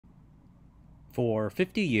For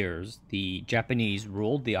 50 years, the Japanese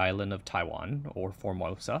ruled the island of Taiwan, or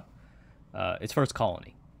Formosa, its first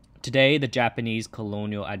colony. Today, the Japanese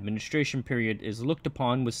colonial administration period is looked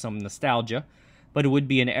upon with some nostalgia, but it would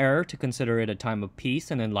be an error to consider it a time of peace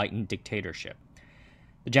and enlightened dictatorship.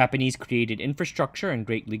 The Japanese created infrastructure and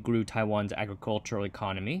greatly grew Taiwan's agricultural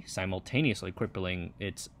economy, simultaneously crippling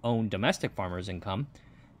its own domestic farmers' income,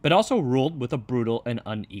 but also ruled with a brutal and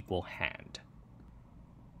unequal hand.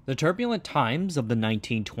 The turbulent times of the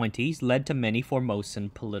 1920s led to many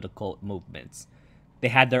Formosan political movements. They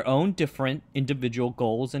had their own different individual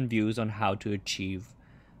goals and views on how to achieve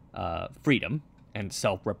freedom and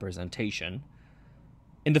self-representation.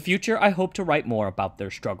 In the future, I hope to write more about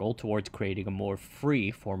their struggle towards creating a more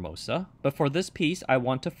free Formosa, but for this piece, I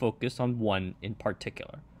want to focus on one in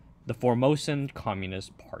particular, the Formosan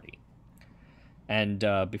Communist Party. And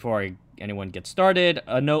before anyone gets started,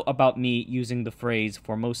 a note about me using the phrase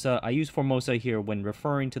Formosa. I use Formosa here when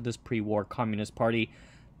referring to this pre-war Communist Party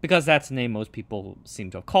because that's the name most people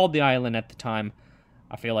seem to have called the island at the time.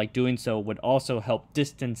 I feel like doing so would also help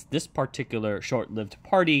distance this particular short-lived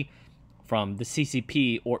party from the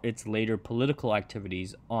CCP or its later political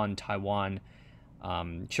activities on Taiwan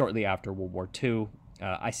shortly after World War II.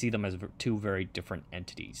 I see them as two very different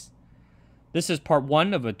entities. This is part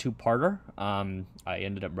one of a two-parter. I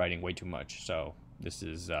ended up writing way too much, so this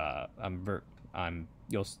is I'm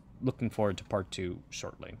looking forward to part two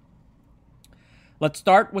shortly. Let's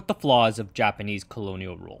start with the flaws of Japanese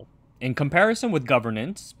colonial rule. In comparison with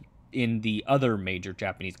governance in the other major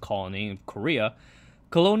Japanese colony of Korea,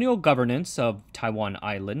 colonial governance of Taiwan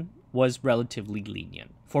Island was relatively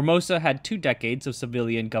lenient. Formosa had 2 decades of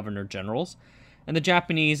civilian governor-generals, and the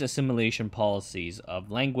Japanese assimilation policies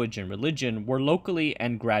of language and religion were locally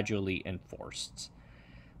and gradually enforced.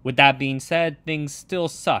 With that being said, things still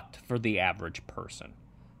sucked for the average person.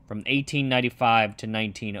 From 1895 to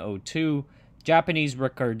 1902, Japanese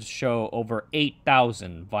records show over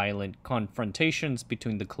 8,000 violent confrontations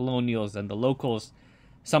between the colonials and the locals.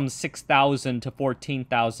 Some 6,000 to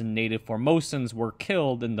 14,000 native Formosans were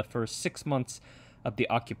killed in the first 6 months of the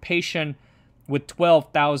occupation, with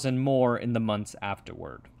 12,000 more in the months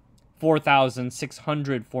afterward.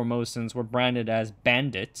 4,600 Formosans were branded as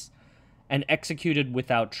bandits and executed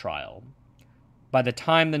without trial. By the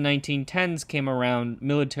time the 1910s came around,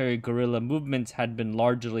 military guerrilla movements had been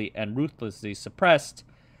largely and ruthlessly suppressed,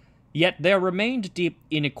 yet there remained deep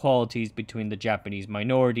inequalities between the Japanese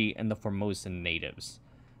minority and the Formosan natives.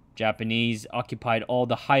 Japanese occupied all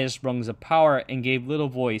the highest rungs of power and gave little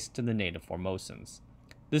voice to the native Formosans.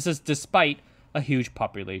 This is despite a huge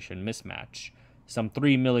population mismatch, some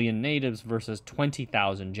 3 million natives versus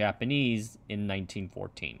 20,000 Japanese in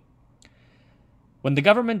 1914. When the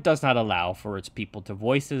government does not allow for its people to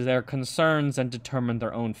voice their concerns and determine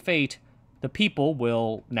their own fate, the people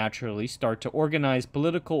will naturally start to organize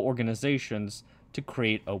political organizations to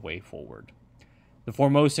create a way forward. The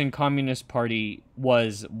Formosan Communist Party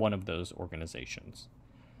was one of those organizations.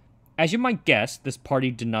 As you might guess, this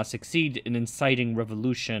party did not succeed in inciting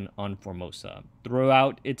revolution on Formosa.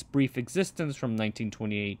 Throughout its brief existence from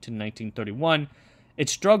 1928 to 1931, it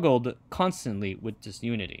struggled constantly with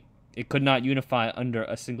disunity. It could not unify under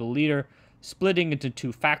a single leader, splitting into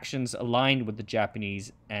 2 factions aligned with the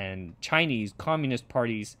Japanese and Chinese Communist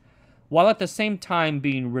parties, while at the same time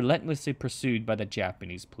being relentlessly pursued by the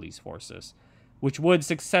Japanese police forces, which would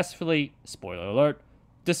successfully, spoiler alert,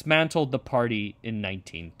 dismantled the party in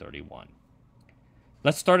 1931.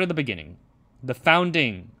 Let's start at the beginning. The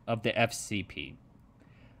founding of the FCP.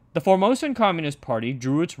 The Formosan Communist Party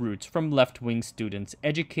drew its roots from left-wing students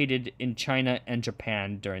educated in China and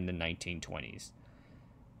Japan during the 1920s.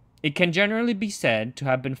 It can generally be said to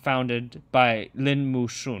have been founded by Lin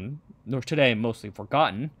Mu-shun, or today mostly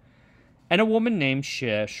forgotten, and a woman named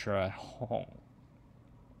Xie Shui-hong.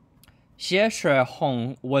 Xie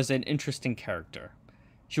Shui-hong was an interesting character.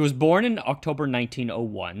 She was born in October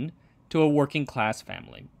 1901 to a working-class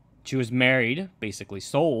family. She was married, basically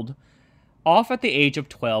sold, off at the age of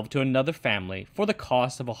 12 to another family for the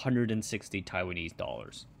cost of 160 Taiwanese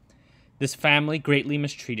dollars. This family greatly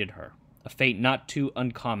mistreated her, a fate not too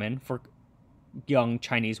uncommon for young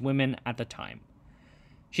Chinese women at the time.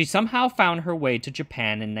 She somehow found her way to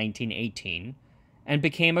Japan in 1918 and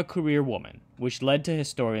became a career woman, which led to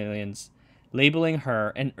historians labeling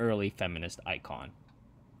her an early feminist icon.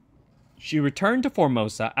 She returned to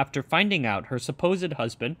Formosa after finding out her supposed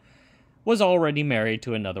husband was already married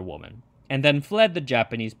to another woman, and then fled the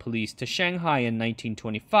Japanese police to Shanghai in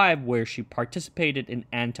 1925, where she participated in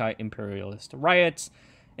anti-imperialist riots,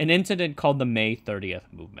 an incident called the May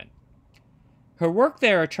 30th movement. Her work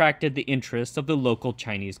there attracted the interest of the local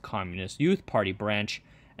Chinese Communist Youth Party branch,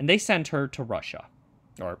 and they sent her to Russia.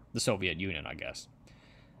 Or the Soviet Union, I guess.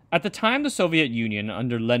 At the time, the Soviet Union,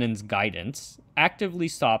 under Lenin's guidance, actively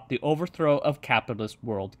sought the overthrow of capitalist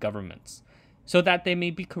world governments, so that they may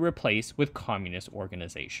be replaced with communist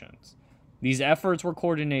organizations. These efforts were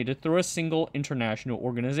coordinated through a single international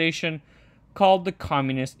organization called the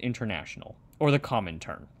Communist International, or the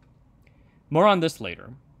Comintern. More on this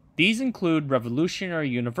later. These include revolutionary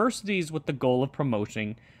universities with the goal of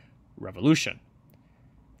promoting revolution.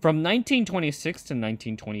 From 1926 to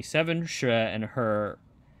 1927, Xue and her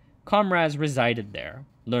comrades resided there,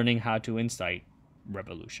 learning how to incite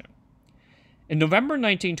revolution. In November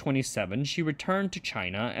 1927, she returned to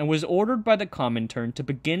China and was ordered by the Comintern to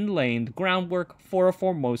begin laying the groundwork for a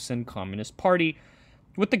Formosan Communist Party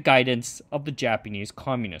with the guidance of the Japanese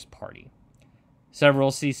Communist Party.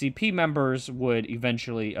 Several CCP members would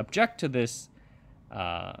eventually object to this,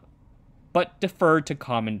 but deferred to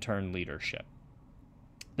Comintern leadership.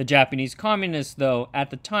 The Japanese communists, though, at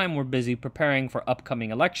the time were busy preparing for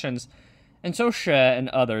upcoming elections, and so Xue and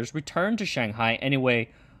others returned to Shanghai anyway,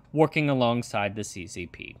 working alongside the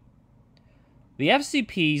CCP. The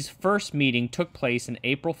FCP's first meeting took place on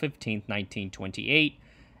April 15, 1928,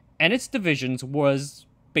 and its divisions was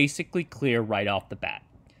basically clear right off the bat.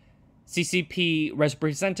 CCP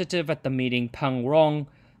representative at the meeting, Peng Rong,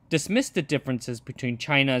 dismissed the differences between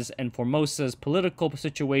China's and Formosa's political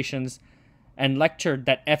situations and lectured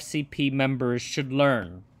that FCP members should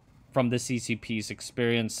learn from the CCP's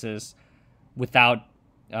experiences without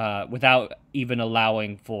even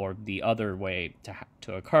allowing for the other way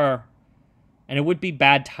to occur, and it would be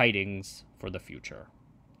bad tidings for the future.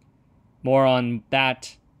 More on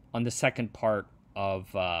that on the second part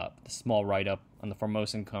of the small write-up on the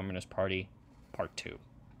Formosan Communist Party, Part 2.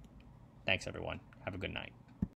 Thanks, everyone. Have a good night.